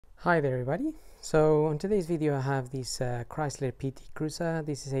Hi there everybody. So on today's video I have this Chrysler PT Cruiser.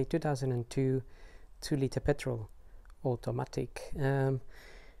 This is a 2002 2-liter petrol automatic. We're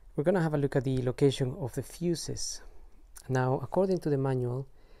going to have a look at the location of the fuses. Now according to the manual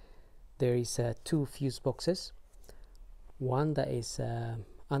there is two fuse boxes. One that is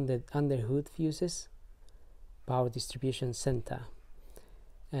under hood fuses, power distribution center,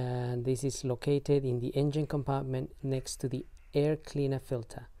 and this is located in the engine compartment next to the air cleaner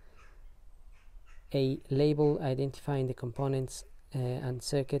filter. A label identifying the components and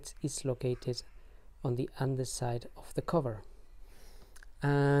circuits is located on the underside of the cover.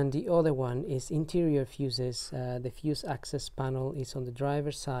 And the other one is interior fuses. The fuse access panel is on the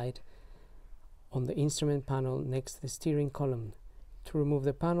driver's side on the instrument panel next to the steering column. To remove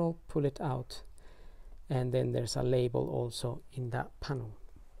the panel, pull it out, and then there's a label also in that panel.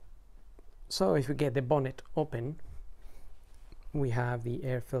 So if we get the bonnet open, we have the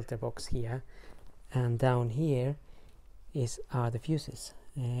air filter box here, and down here are the fuses.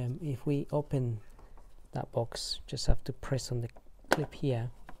 If we open that box, just have to press on the clip here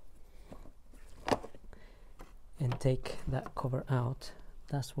and take that cover out.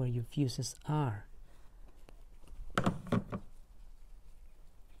 That's where your fuses are.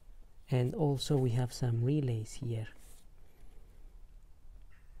 And also we have some relays here.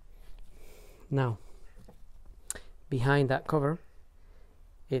 Now behind that cover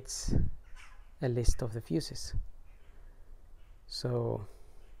it's a list of the fuses. So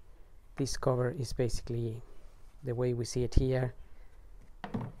this cover is basically the way we see it here.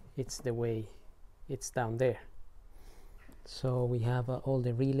 It's the way it's down there. So we have all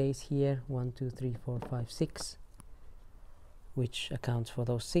the relays here, 1 2 3 4 5 6, which accounts for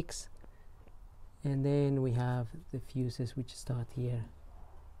those 6, and then we have the fuses which start here.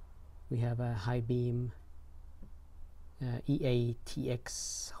 We have a high beam, EA,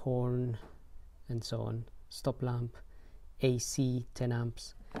 TX, horn, and so on, stop lamp, AC 10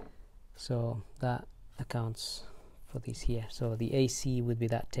 amps. So that accounts for this here. So the AC would be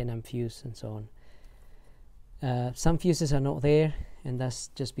that 10 amp fuse and so on. Some fuses are not there, and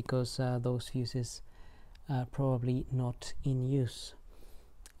that's just because those fuses are probably not in use,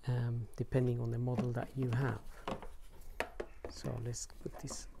 depending on the model that you have. So let's put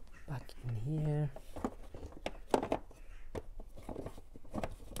this back in here.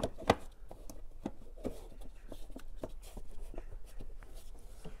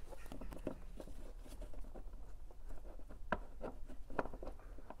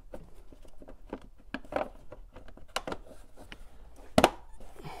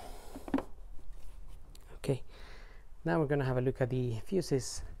 Okay, now we're going to have a look at the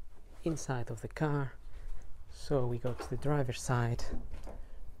fuses inside of the car. So we go to the driver's side.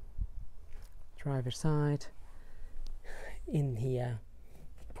 In here,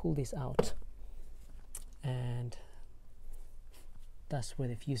 pull this out, and that's where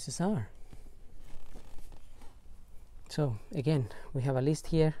the fuses are. So again, we have a list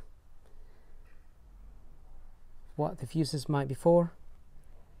here what the fuses might be for,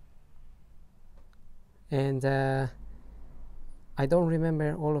 and I don't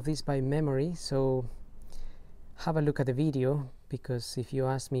remember all of this by memory, so have a look at the video, because if you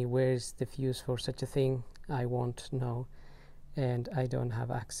ask me where is the fuse for such a thing, I won't know, and I don't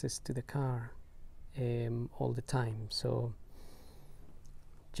have access to the car all the time. So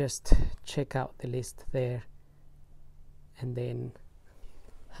just check out the list there and then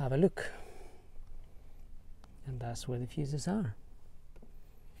have a look, and that's where the fuses are,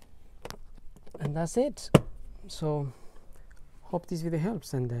 and that's it. So hope this video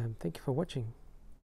helps, and thank you for watching.